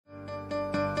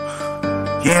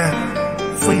Yeah,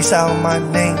 freestyle my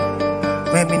name,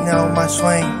 let me know my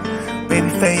swing.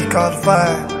 Ɓabyfacez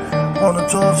Ğodfather on the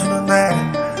tour to the night.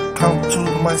 Come to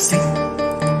my seat,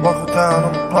 walk down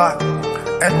on the block,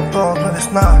 at the door when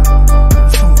it's not.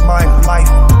 This is my life,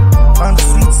 on the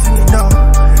streets and you know,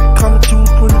 coming to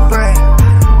the brand.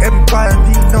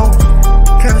 Everybody knows,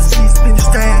 kind of seats been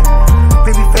stand.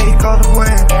 Ɓabyfacez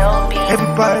Ğodfather,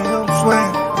 everybody knows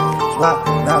swing. Swap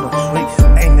down the streets,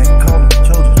 ain't that coming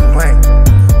to the brand.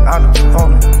 Out of the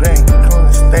phone, bang,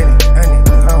 coming steady, and it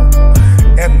come.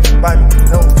 Everybody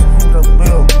knows who the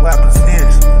real rappers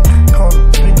is.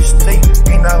 Coming to the state,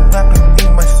 ain't no rapping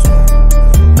in my suit.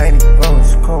 90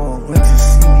 rollers cold, when you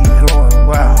see me going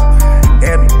wild.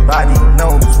 Everybody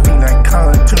knows me not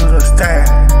coming to the stand.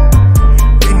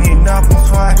 Bringing up on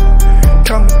swag,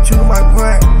 coming to my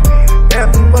brand.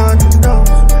 Everybody knows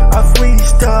I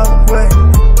freestyle way.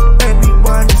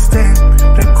 Everybody stand,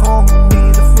 they call me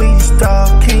the freestyle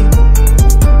king.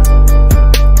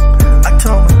 I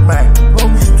told them, man,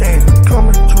 roll stand,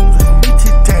 coming to the beat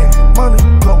today. Money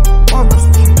go on the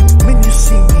street, when you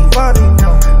see me, body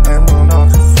know I'm on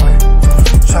the fight.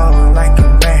 Traveling like a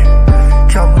man,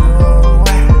 coming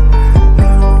away.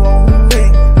 Nigga roll me,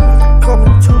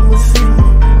 coming to the city.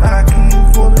 I keep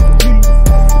for the beat,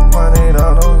 running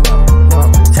out of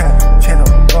love,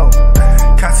 channel road,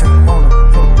 catching on the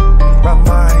road. My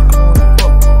mind going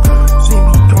broke. See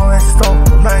me going slow,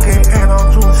 like it and I'm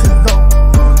doing shit low.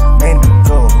 Made me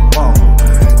go wrong,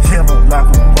 silver like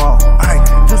a ball. I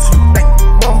just make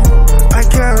wrong. I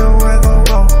can't where go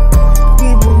wrong.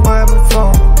 Even where I'm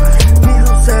from, need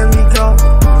to send me go.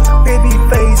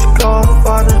 Ɓabyfacez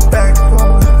Ğodfather back from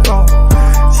the throne.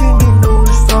 See me do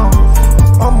the song.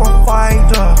 I'm a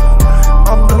fighter,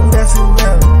 I'm the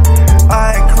legendary.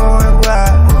 I can't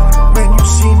rap when you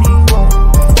see me go.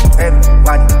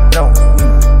 Everybody knows me,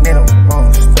 little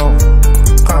rolling stone.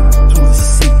 Coming to the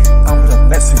seat, I'm the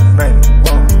legendary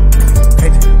one.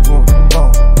 Hate one.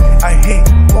 I hit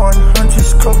 100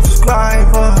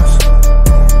 subscribers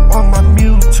on my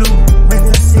YouTube when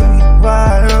you see me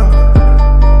ride up.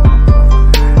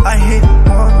 I hit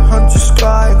 100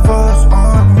 subscribers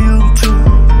on YouTube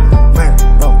when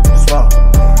low slow,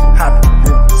 happy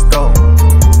in the store.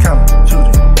 Coming to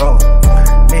the road,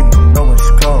 maybe know it's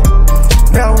cold.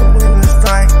 Now when it's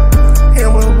night, here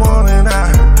we one and I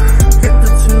hit the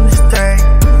Tuesday,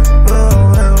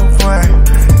 little flame.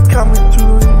 Coming to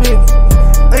the beat,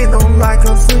 they don't like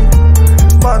us sleep.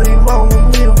 Body rolling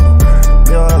wheel,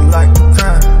 feel like the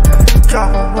time. Drop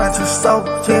a bunch of soap,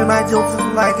 change my jokes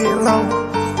and like it low.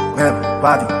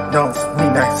 Everybody knows me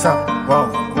like something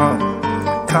wrong.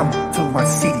 Coming to my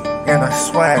city and I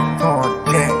swag on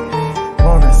dead.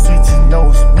 On the streets, he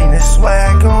knows me, the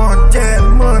swag on dead.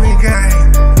 Money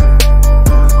gang,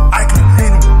 I can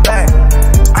hit it back,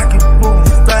 I can move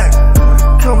it back.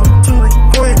 Coming to the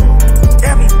point,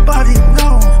 everybody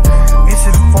knows this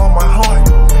is for my heart.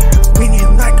 We need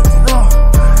like a star,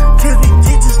 cause we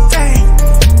did this thing.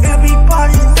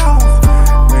 Everybody knows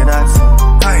when I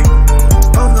say,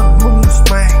 on the moon's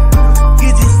way, you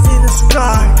just in the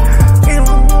sky. And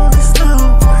we want this too,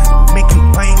 make it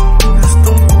rain in the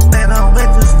storm, and I'll let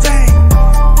this stay.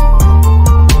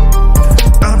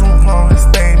 I don't want to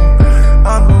stay,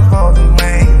 I don't want to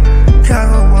rain,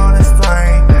 kinda want to stay.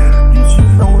 You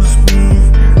should notice me,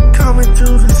 coming to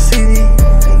the city,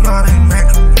 they gotta make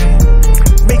a dream.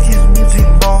 Make his music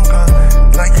longer,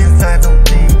 like it's I don't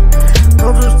need. No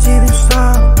to city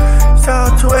sound, shout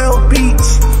to L Beats,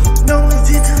 no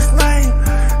legit his name,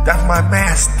 that's my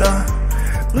master.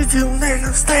 Would you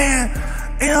niggas stand,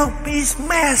 L Beats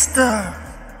master.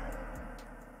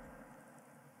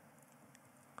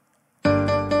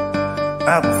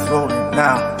 I was rolling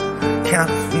now,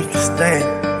 can't reach the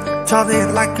stand. Taught it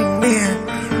like a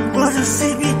man, what a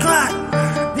CB got,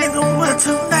 they know what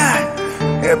tonight.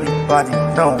 Everybody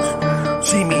knows,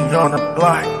 see me on the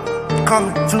block,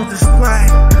 coming to this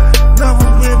line. Now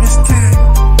I'm where we stand,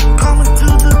 coming to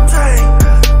the train.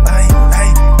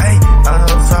 I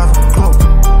know how to go,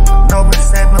 no one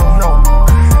said no.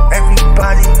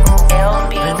 Everybody knows,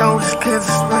 they know this kid's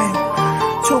name.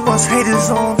 Too much haters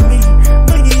on me,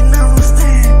 nigga you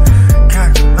understand.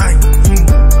 Got like me,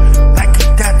 like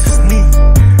it that is me.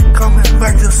 Coming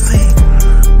back to sleep,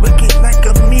 wicked like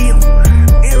a meal.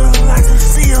 It look like a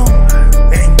seal.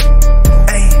 Hey,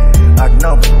 I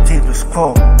know the deep is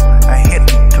cold. I hit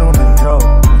the tune and go.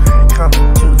 Coming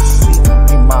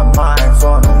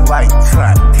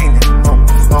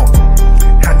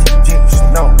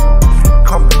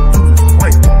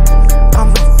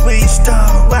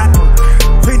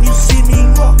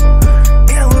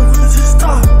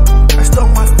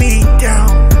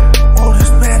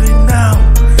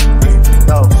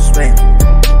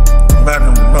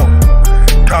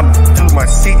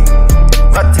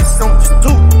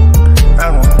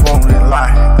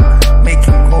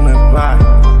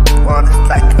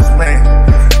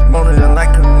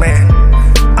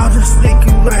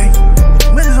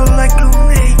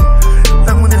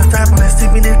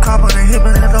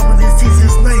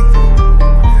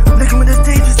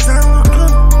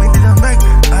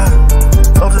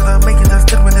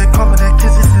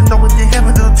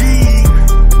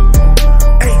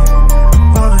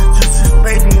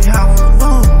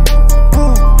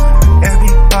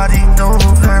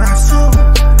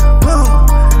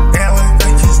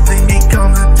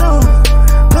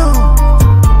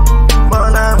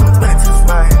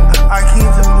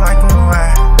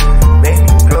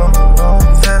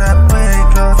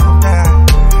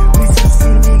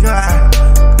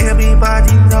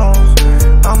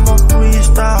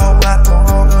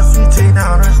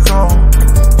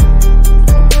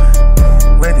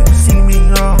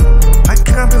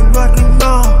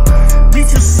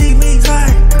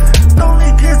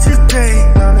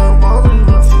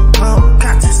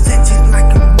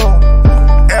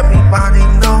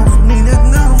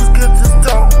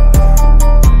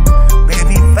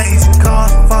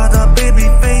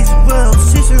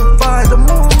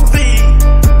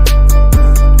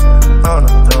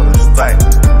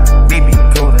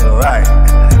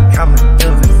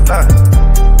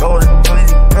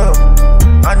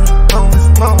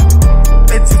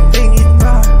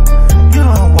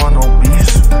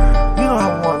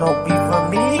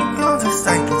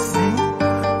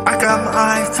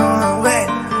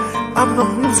I'm the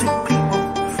music people,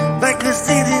 like I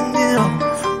said in them.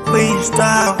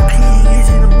 Freestyle keys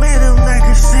in the middle, like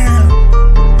I said.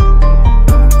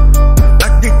 I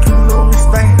think you know this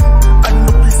thing. I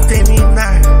know this day and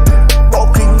night.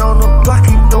 Walking on the block,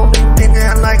 you know they think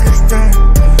I like a stand.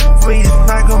 Freeze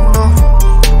like a no,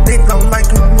 they don't like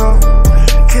it no.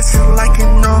 Kissing like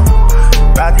it no.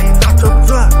 Riding out the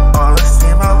block, all I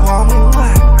see my woman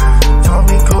right. Told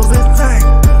me go this thing.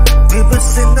 We been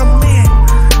sitting up me.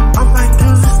 I'm like do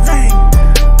this thing.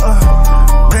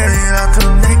 Ready out to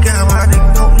make it. Why they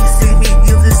know me, see me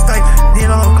give this thing. They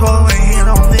don't call my hand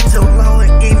on it so low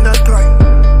and ain't no great.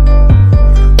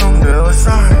 On the other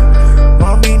side,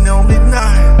 mommy know me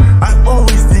not. I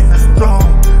always think it's strong.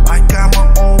 I got my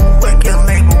own record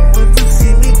label. When you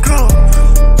see me go,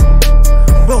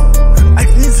 whoa, I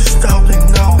need to stop it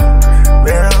now.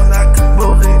 Better like to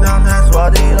close it down, that's why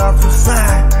they off the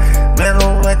side. Better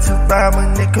let you find my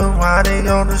nigga while they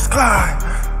on the sky.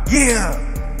 Yeah.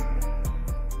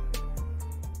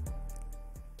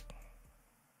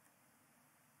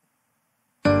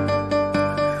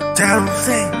 Down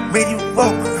say, made you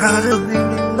walk, I don't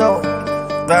even know.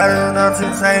 Better not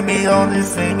to say me on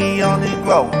this, see me on the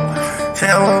go.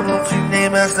 Tell them you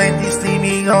name us, they just see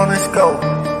me on this go.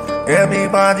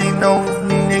 Everybody knows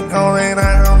me, nigga, and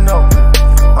I don't know.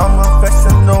 I'm a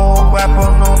professional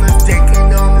rapper, known as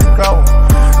taking on the go.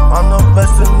 I'm a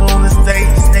professional